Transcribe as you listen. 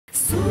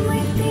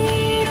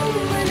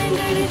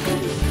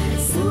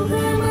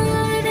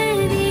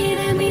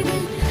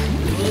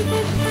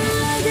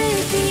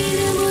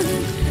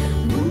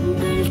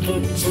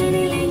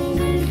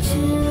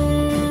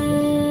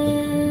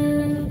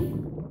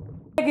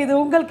இது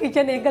உங்கள்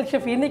கிச்சன் எங்கள்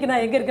ஷெஃப். இன்றைக்கி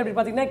நான் எங்கே இருக்கேன் அப்படின்னு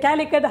பார்த்தீங்கன்னா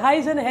கேலிக்கட்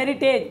ஹைசன்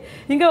ஹெரிட்டேஜ்.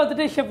 இங்கே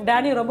வந்துட்டு ஷெஃப்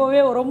டேனி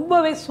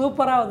ரொம்பவே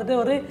சூப்பராக வந்துட்டு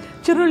ஒரு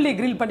சிருள்ளி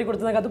கிரில் பண்ணி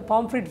கொடுத்துருந்தாங்க. அது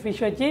பாம்ஃப்ரிட்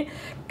ஃபிஷ் வச்சு.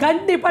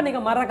 கண்டிப்பாக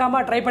நீங்கள்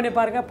மறக்காமல் ட்ரை பண்ணி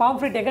பாருங்கள்.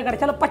 பாம்ஃப்ரிட் எங்கே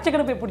கிடைச்சாலும்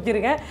பச்சைக்கன்னு போய்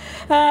பிடிச்சிருங்க.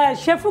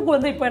 ஷெஃபுக்கு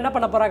வந்து இப்போ என்ன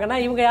பண்ண போகிறாங்கன்னா,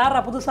 இவங்க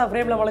யாரா புதுசாக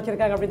ஃப்ரேமில்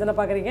முளைச்சிருக்காங்க அப்படின்னு தானே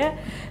பார்க்குறீங்க.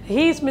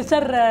 He is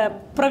mister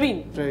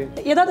Praveen.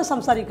 ஏதாவது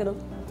சம்சாரிக்கணும்.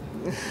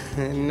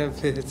 என்ன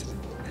பேச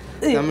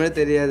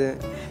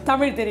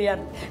தமிழ்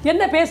தெரியாது,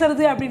 என்ன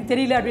பேசுறது அப்படின்னு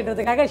தெரியல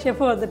அப்படின்றதுக்காக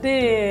ஷெஃப் வந்துட்டு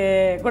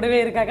கூடவே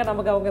இருக்காங்க.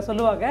 நமக்கு அவங்க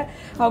சொல்லுவாங்க,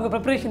 அவங்க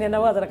ப்ரிப்பரேஷன்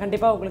என்னவோ அதில்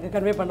கண்டிப்பாக உங்களுக்கு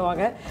கன்வே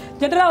பண்ணுவாங்க.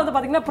 ஜென்ரலாக வந்து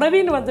பார்த்திங்கன்னா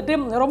பிரவீன்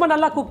வந்துட்டு ரொம்ப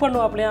நல்லா குக்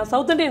பண்ணுவாப்லையா.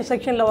 சவுத் இண்டியன்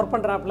செக்ஷனில் ஒர்க்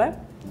பண்ணுறாப்புல.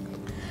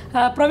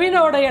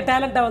 பிரவீனோடைய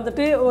டேலண்ட்டை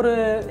வந்துட்டு ஒரு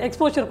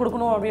எக்ஸ்போஷர்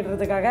கொடுக்கணும்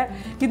அப்படின்றதுக்காக,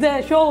 இந்த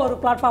ஷோ ஒரு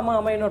பிளாட்ஃபார்மாக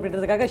அமையணும்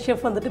அப்படின்றதுக்காக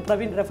ஷெஃப் வந்துட்டு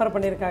பிரவீன் ரெஃபர்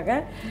பண்ணியிருக்காங்க.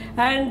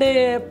 அண்டு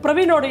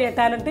பிரவீனோடைய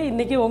டேலண்ட்டு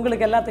இன்றைக்கி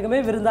உங்களுக்கு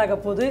எல்லாத்துக்குமே விருந்தாக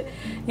போகுது.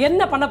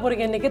 என்ன பண்ண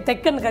போகிறீங்க இன்றைக்கி?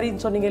 தெக்கன்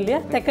கறின்னு சொன்னீங்க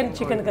இல்லையா, தெக்கன்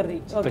சிக்கன் கறி.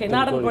 ஓகே,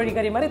 நாடன் கோழி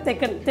கறி மாதிரி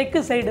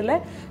தெற்கு சைடில்,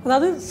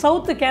 அதாவது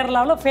சவுத்து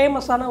கேரளாவில்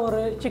ஃபேமஸான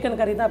ஒரு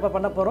சிக்கன் கறி தான் இப்போ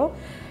பண்ண போகிறோம்.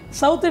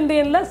 சவுத்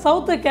இண்டியனில்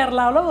சவுத்து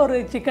கேரளாவில் ஒரு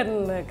சிக்கன்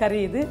கறி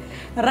இது.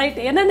 ரைட்,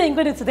 என்னென்ன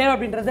இன்க்ரீடியன்ஸ் தேவை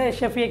அப்படின்றத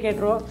ஷெஃபியே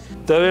கேட்டுருவோம்.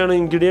 தேவையான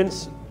இன்க்ரீடியன்ஸ்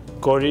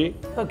கோழி,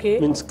 ஓகே,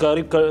 மீன்ஸ்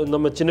கறி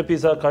நம்ம சின்ன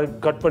பீஸாக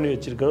கட் பண்ணி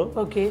வச்சுருக்கோம்.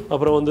 ஓகே,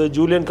 அப்புறம் வந்து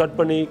ஜூலியன் கட்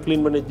பண்ணி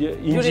க்ளீன் பண்ணி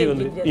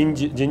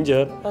இஞ்சி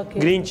ஜிஞ்சர்,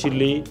 க்ரீன்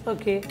சில்லி,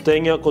 ஓகே,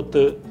 தேங்காய்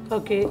கொத்து,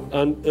 ஓகே,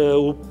 அண்ட்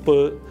உப்பு,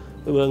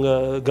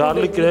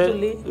 கார்லிக்,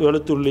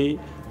 வெளுத்துள்ளி,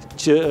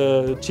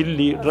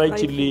 சில்லி, ட்ரை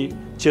சில்லி,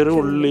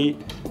 செருள்ளி,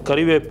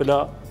 கறிவேப்பிலை,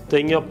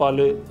 தேங்காய்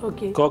பால்,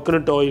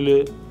 coconut oil,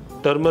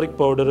 turmeric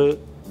powder,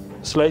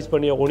 slice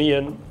பண்ணிய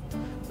onion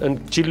and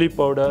chilli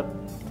powder,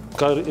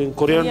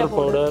 coriander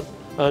powder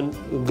and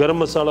garam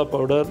masala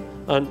powder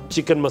and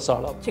chicken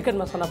masala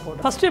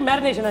powder. First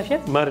மேரினேஷனா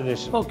chef?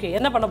 Marination. Okay,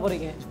 என்ன பண்ண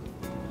போறீங்க?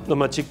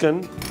 நம்ம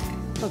chicken,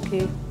 okay,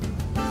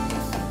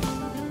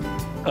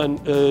 and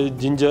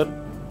ginger,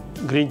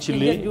 green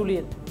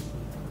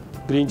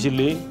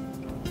chilli,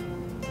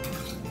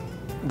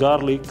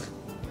 garlic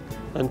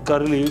and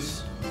curry leaves,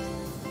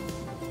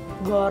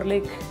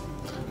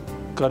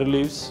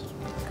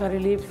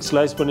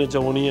 slice பண்ணி வச்ச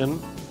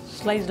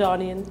sliced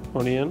onion,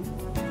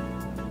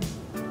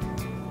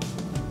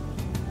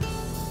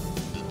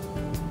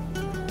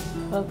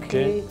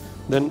 okay,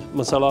 then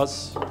masalas,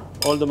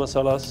 all the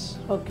masalas,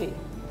 okay,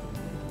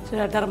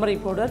 so turmeric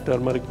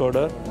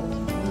powder,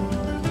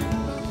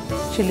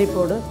 chili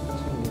powder,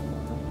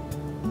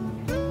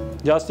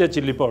 ஜாஸ்தியா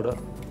chili powder,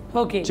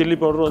 okay, chili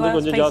powder வந்து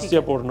கொஞ்சம்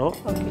ஜாஸ்தியா போடணும்.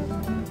 okay,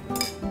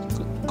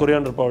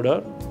 coriander powder,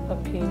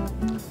 okay,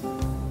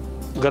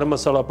 garam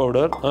masala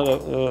powder,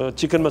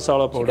 chicken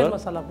masala powder.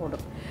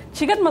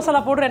 chicken masala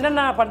powder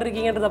என்னென்ன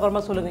பண்றீங்கன்றத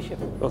அப்புறமா சொல்லுங்க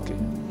chef. Okay,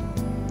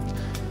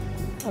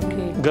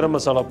 okay, garam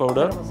masala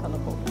powder,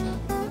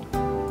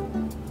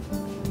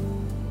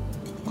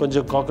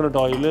 கொஞ்சம் coconut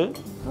oil,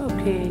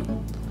 okay,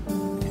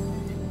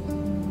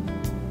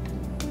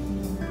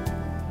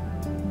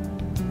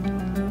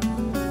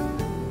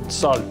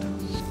 salt.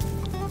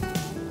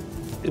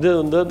 இது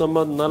வந்து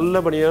நம்ம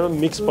நல்லபடியாக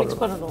மிக்ஸ்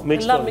பண்ணணும்.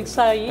 எல்லாம்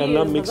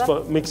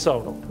மிக்ஸ்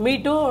ஆகணும்.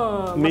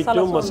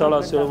 மீட்டும்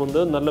மசாலாஸ்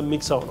வந்து நல்லா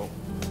மிக்ஸ் ஆகணும்.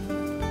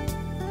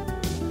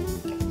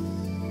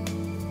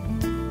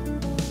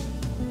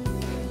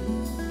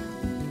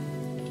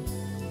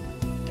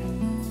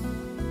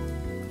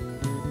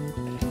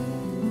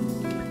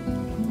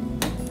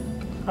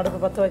 அடுப்பு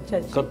பற்ற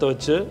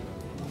வச்சு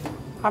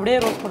அப்படியே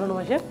ரோஸ்ட்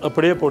பண்ணணுமா ஷெஃப்?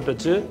 அப்படியே போட்டு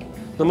வச்சு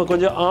நம்ம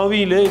கொஞ்சம்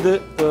ஆவியிலே இது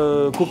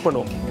குக்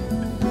பண்ணுவோம்.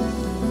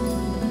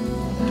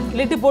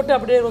 லிட் போட்டு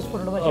அப்படியே ரோஸ்ட்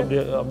பண்ணணுமா?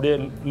 அப்படியே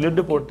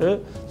லிட் போட்டு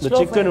இந்த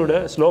சிக்கனோட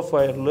ஸ்லோ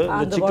ஃபயர்ல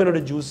இந்த சிக்கனோட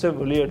ஜூஸை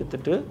வெளியே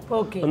எடுத்துட்டு,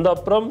 அந்த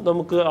அப்புறம்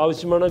நமக்கு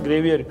அவசியமான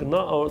கிரேவியா இருக்குன்னா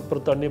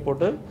அப்புறம் தண்ணி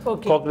போட்டு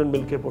கோகனட்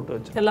மில்கே போட்டு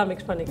வச்சு எல்லாம்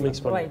மிக்ஸ்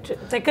பண்ணி ரைட்.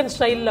 செகண்ட்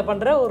ஸ்டைல்ல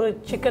பண்ற ஒரு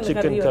சிக்கன்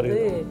கறி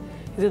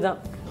இதுதான்.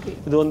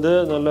 இது வந்து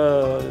நல்ல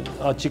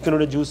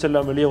சிக்கனோட ஜூஸ்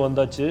எல்லாம் வெளியே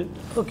வந்தாச்சு.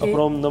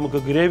 அப்புறம் நமக்கு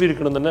கிரேவி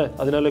இருக்கணும் தானே,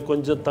 அதனால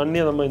கொஞ்சம்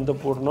தண்ணியை நம்ம இந்த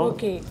போடணும்.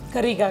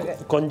 கறிக்காக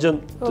கொஞ்சம்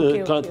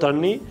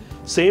தண்ணி.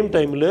 சேம்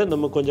டைமில்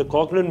நம்ம கொஞ்சம்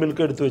கோகனட்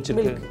மில்க் எடுத்து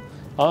வச்சிருக்கு.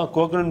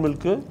 கோகனட்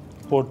மில்க்கு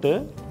போட்டு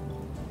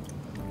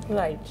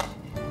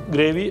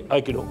கிரேவி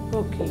ஆக்கிடும்.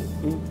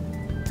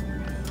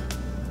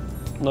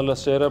 நல்லா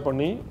ஸ்டேராக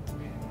பண்ணி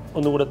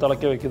ஒன்று கூட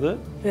திளக்க வைக்குது.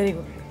 Very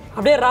good.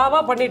 அப்படியே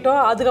ராவா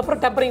பண்ணிட்டோம்,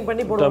 அதுக்கப்புறம் டெம்பரிங்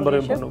பண்ணி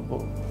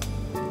பண்ணுவோம்.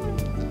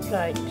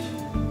 ரைட்,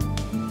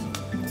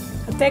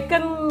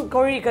 தெக்கன்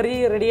கோழி கறி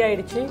ரெடி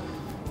ஆயிடுச்சு.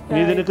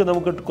 இதுக்கு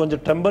நமக்கு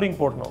கொஞ்சம் டெம்பரிங்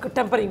போடணும்.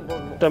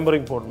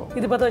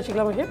 இது பற்ற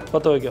வச்சுக்கலாமா?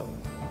 பற்ற வைக்கலாம்.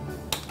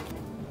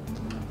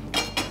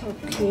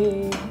 ஓகே,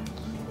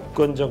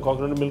 கொஞ்சம்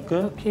coconut milk,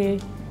 okay,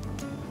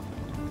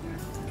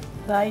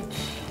 right,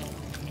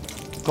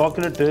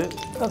 coconut,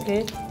 okay,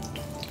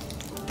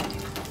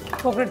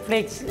 coconut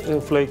flakes,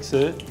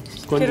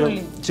 கொஞ்சம்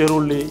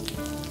செருள்ளி,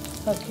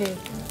 okay,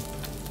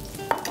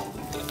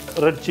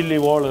 red chilli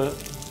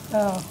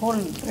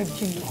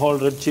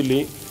whole red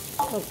chilli,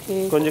 okay,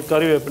 கொஞ்சம்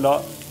கறிவேப்பிலை,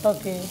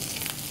 ஓகே,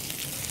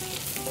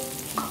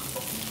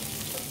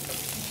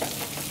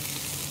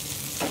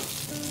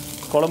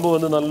 குழம்பு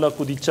வந்து நல்லா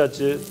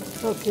குதிச்சாச்சு.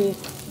 Okay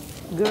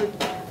good.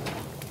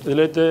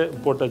 இதுலேயே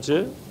போட்டாச்சு.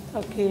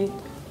 ஓகே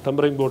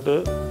டம்பரிங் போட்டு.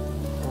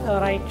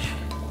 ரைட்.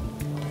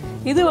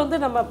 இது வந்து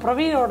நம்ம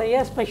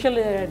பிரவீனோடைய special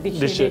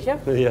dish.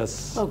 S.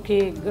 Okay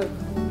good.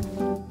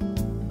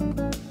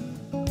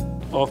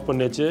 Of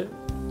பண்ணியாச்சு.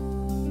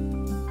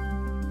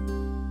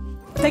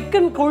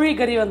 தெக்கன் கோழி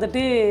கறி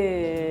வந்துட்டு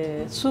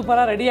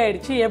சூப்பராக ரெடி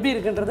ஆகிடுச்சு. எப்படி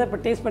இருக்குன்றதை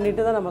இப்போ டேஸ்ட்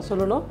பண்ணிட்டு தான் நம்ம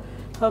சொல்லணும்.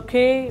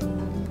 ஓகே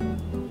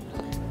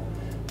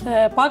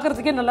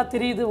பார்க்குறதுக்கே நல்லா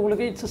தெரியுது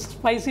உங்களுக்கு. It's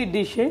spicy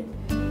dish.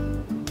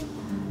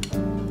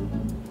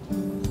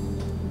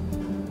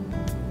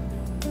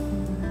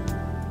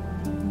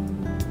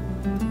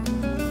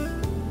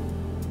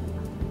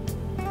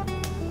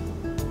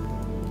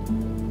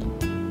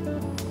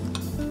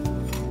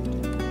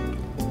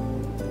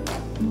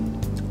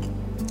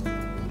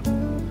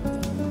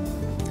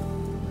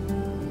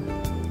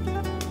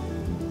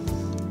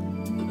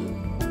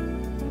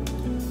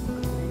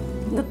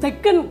 இந்த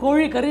தெக்கன்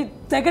கோழி கறி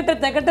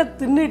திகட்ட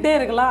தின்னுட்டே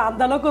இருக்கலாம்.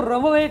 அந்த அளவுக்கு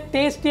ரொம்பவே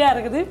டேஸ்டியாக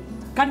இருக்குது.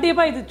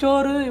 கண்டிப்பாக இது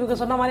சோறு இவங்க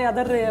சொன்ன மாதிரி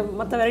அதர்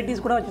மற்ற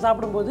வெரைட்டிஸ் கூட வச்சு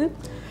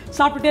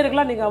சாப்பிட்டுட்டே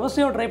இருக்கலாம். நீங்கள்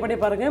அவசியம் ட்ரை பண்ணி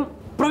பாருங்கள்.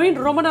 பிரவீன்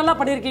ரொம்ப நல்லா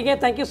பண்ணியிருக்கீங்க.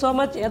 Thank you so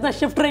much. எதாவது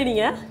chef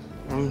ட்ரைனிங்க?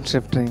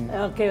 Chef training.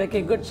 Okay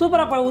okay good.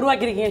 சூப்பராக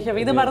உருவாக்கியிருக்கீங்க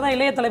ஷெஃப். இது மாதிரி தான்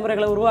இளைய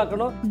தலைமுறைகளை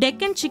உருவாக்கணும்.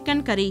 டெக்கன்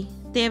சிக்கன் கறி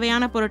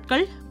தேவையான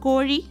பொருட்கள்: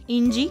 கோழி,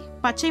 இஞ்சி,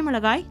 பச்சை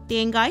மிளகாய்,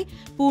 தேங்காய்,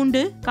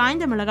 பூண்டு,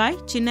 காய்ந்த மிளகாய்,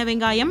 சின்ன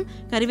வெங்காயம்,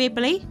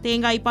 கறிவேப்பிலை,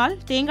 தேங்காய் பால்,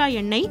 தேங்காய்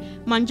எண்ணெய்,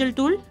 மஞ்சள்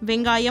தூள்,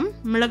 வெங்காயம்,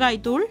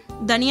 மிளகாய் தூள்,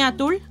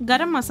 தனியாத்தூள்,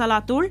 கரம் மசாலா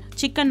தூள்,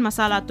 சிக்கன்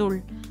மசாலா தூள்.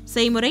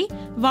 செய்முறை: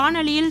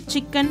 வாணலியில்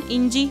சிக்கன்,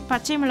 இஞ்சி,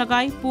 பச்சை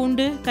மிளகாய்,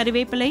 பூண்டு,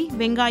 கறிவேப்பிலை,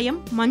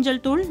 வெங்காயம்,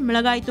 மஞ்சள் தூள்,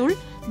 மிளகாய் தூள்,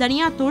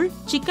 தனியாத்தூள்,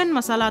 சிக்கன்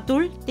மசாலா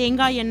தூள்,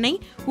 தேங்காய் எண்ணெய்,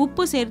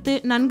 உப்பு சேர்த்து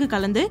நன்கு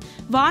கலந்து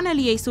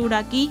வாணலியை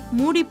சூடாக்கி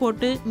மூடி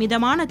போட்டு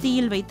மிதமான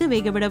தீயில் வைத்து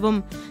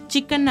வேகவிடவும்.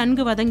 சிக்கன்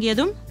நன்கு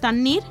வதங்கியதும்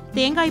தண்ணீர்,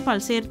 தேங்காய்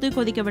பால் சேர்த்து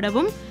கொதிக்க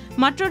விடவும்.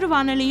 மற்றொரு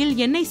வாணலியில்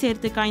எண்ணெய்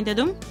சேர்த்து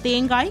காய்ந்ததும்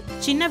தேங்காய்,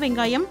 சின்ன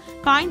வெங்காயம்,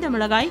 காய்ந்த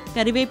மிளகாய்,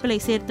 கறிவேப்பிலை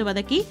சேர்த்து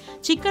வதக்கி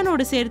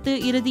சிக்கனோடு சேர்த்து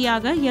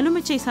இறுதியாக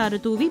எலுமிச்சை சாறு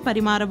தூவி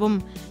பரிமாறவும்.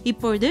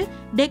 இப்பொழுது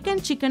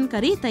டெக்கன் சிக்கன்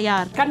கறி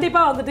தயார்.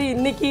 கண்டிப்பாக வந்துட்டு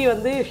இன்னைக்கு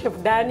வந்து ஷெஃப்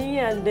டேனி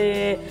அண்டு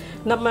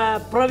நம்ம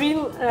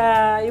பிரவீன்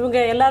இவங்க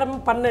எல்லாருமே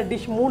பண்ண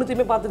டிஷ்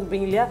மூணுத்தையுமே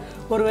பார்த்துருப்பீங்க இல்லையா?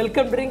 ஒரு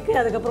வெல்கம் ட்ரிங்க்,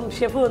 அதுக்கப்புறம்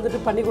ஷெஃப்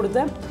வந்துட்டு பண்ணி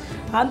கொடுத்தேன்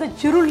அந்த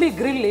சிருள்ளி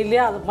கிரில்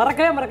இல்லையா? அது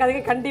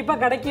மறக்காதீங்க. கண்டிப்பாக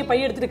கடைக்கு பை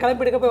எடுத்துகிட்டு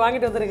கிளம்பிடுக்க போய்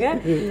வாங்கிட்டு வந்துருங்க.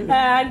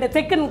 அண்ட்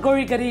தெக்கன்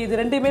கோழி கறி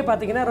இது ரெண்டுமே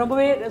பார்த்தீங்கன்னா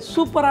ரொம்பவே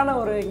சூப்பரான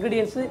ஒரு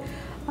இன்க்ரீடியன்ஸு.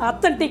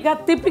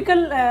 அத்தன்டிக்காக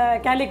டிப்பிக்கல்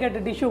கேலிக்கட்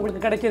டிஷ்ஷு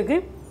உங்களுக்கு கிடைச்சிருக்கு.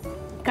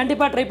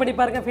 கண்டிப்பாக ட்ரை பண்ணி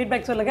பாருங்கள்.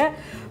 ஃபீட்பேக் சொல்லுங்கள்.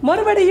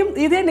 மறுபடியும்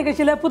இதே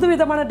நிகழ்ச்சியில்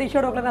புதுவிதமான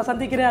டிஷ்ஷோட உங்களை நான்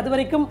சந்திக்கிறேன். அது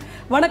வரைக்கும்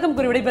வணக்கம்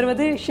கூறி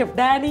விடைபெறுவது chef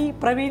Danny,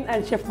 Praveen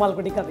and chef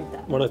Malgudi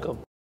Kavitha. வணக்கம்.